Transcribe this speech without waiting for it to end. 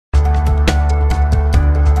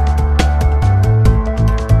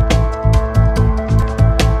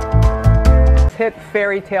hit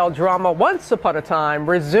fairy tale drama Once Upon a Time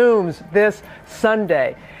resumes this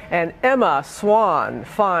Sunday. And Emma Swan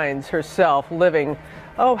finds herself living,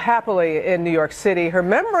 happily in New York City. Her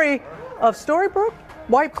memory of Storybrooke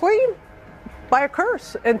wiped clean by a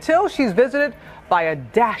curse until she's visited by a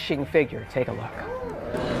dashing figure. Take a look.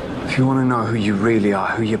 If you want to know who you really are,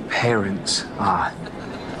 who your parents are,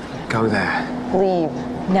 go there. Leave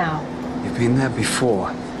now. You've been there before.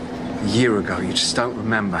 A year ago, you just don't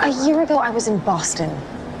remember. A year ago, I was in Boston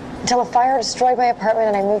until a fire destroyed my apartment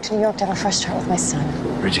and I moved to New York to have a fresh start with my son.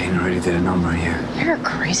 Regina really did a number on you. You're a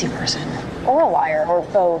crazy person. Or a liar, or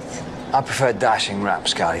both. I prefer dashing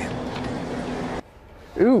rapscallion.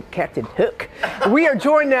 Ooh, Captain Hook. We are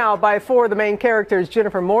joined now by four of the main characters.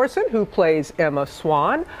 Jennifer Morrison, who plays Emma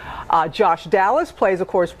Swan. Josh Dallas plays, of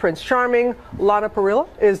course, Prince Charming. Lana Parrilla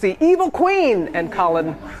is the evil queen. And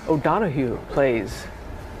Colin O'Donoghue plays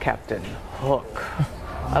Captain Hook.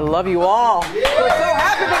 I love you all. We're so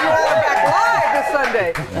happy that you're all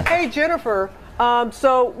back live this Sunday. Hey, Jennifer.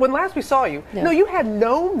 So when last we saw you, no, you had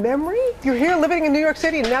no memory? You're here living in New York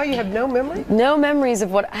City and now you have no memory? No memories of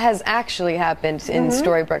what has actually happened in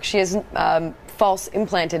Storybrooke. She has false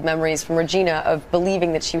implanted memories from Regina of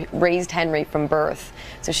believing that she raised Henry from birth.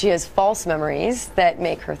 So she has false memories that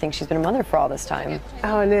make her think she's been a mother for all this time.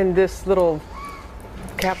 Oh, and then this little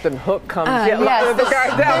Captain Hook comes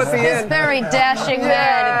This very dashing man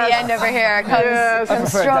at the end over here comes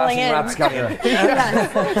strolling in.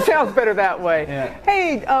 Sounds better that way. Yeah.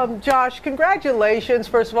 Hey, Josh, congratulations.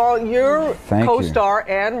 First of all, your co-star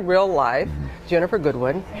and real life, Jennifer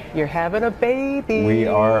Goodwin. You're having a baby. We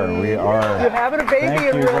are. You're having a baby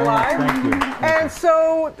in real life. Thank you. And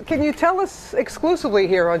so, can you tell us exclusively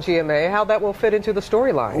here on GMA how that will fit into the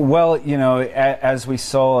storyline? Well, you know, as we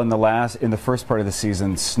saw in the first part of the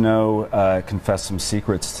season, Snow confessed some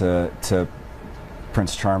secrets to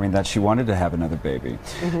Prince Charming that she wanted to have another baby.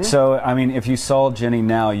 So, I mean, if you saw Jenny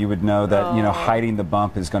now, you would know that, you know, hiding the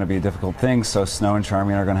bump is going to be a difficult thing, so Snow and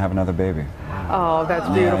Charming are going to have another baby. Oh, that's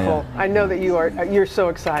beautiful. Yeah. I know that you're so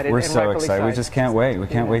excited. We're so excited. We just can't wait. We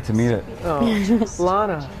can't wait to meet it. Oh,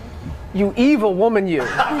 Lana. You evil woman, you.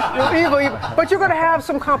 You're evil. But you're going to have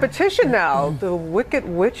some competition now. The Wicked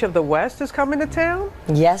Witch of the West is coming to town?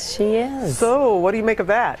 Yes, she is. So, what do you make of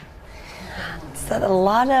that? It's a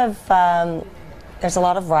lot of... there's a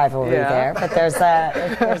lot of rivalry there, but there's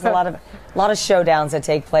a lot of showdowns that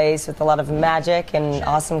take place with a lot of magic and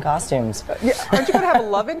awesome costumes. Aren't you going to have a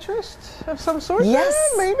love interest of some sort? Yes,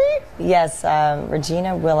 then, maybe. Yes,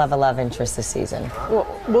 Regina will have a love interest this season.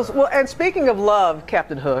 Well, and speaking of love,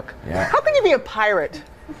 Captain Hook, how can you be a pirate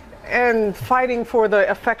and fighting for the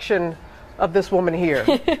affection of this woman here?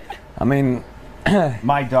 I mean,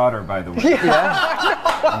 my daughter, by the way.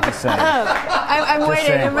 I'm just saying. I'm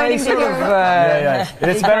waiting to hear.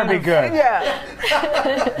 It's better be good.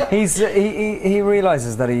 He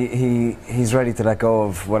realizes that he's ready to let go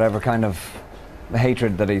of whatever kind of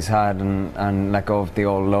hatred that he's had and let go of the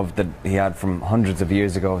old love that he had from hundreds of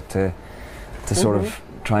years ago to sort of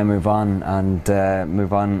try and move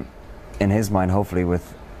on in his mind, hopefully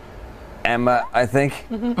with Emma, I think.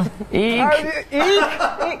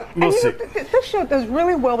 We'll see. This show does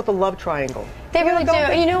really well with the love triangle. They really do.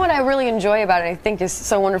 You know what I really enjoy about it, I think is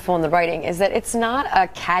so wonderful in the writing, is that it's not a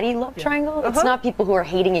catty love triangle. It's not people who are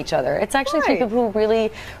hating each other. It's actually people who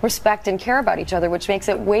really respect and care about each other, which makes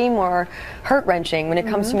it way more heart-wrenching when it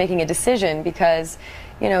comes to making a decision, because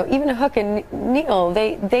you know, even Hook and Neil,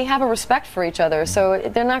 they have a respect for each other, so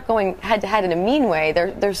they're not going head-to-head in a mean way.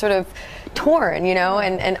 They're sort of torn, you know,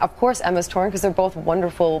 and of course Emma's torn because they're both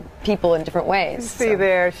wonderful people in different ways. See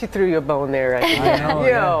there, she threw you a bone there. I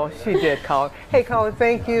know, she did, Colin. Hey, Colin,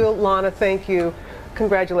 thank you. Lana, thank you.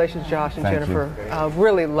 Congratulations, Josh and Jennifer.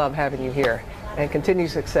 Really love having you here. And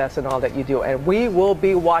continued success in all that you do. And we will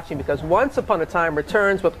be watching because Once Upon a Time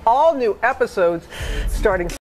returns with all new episodes starting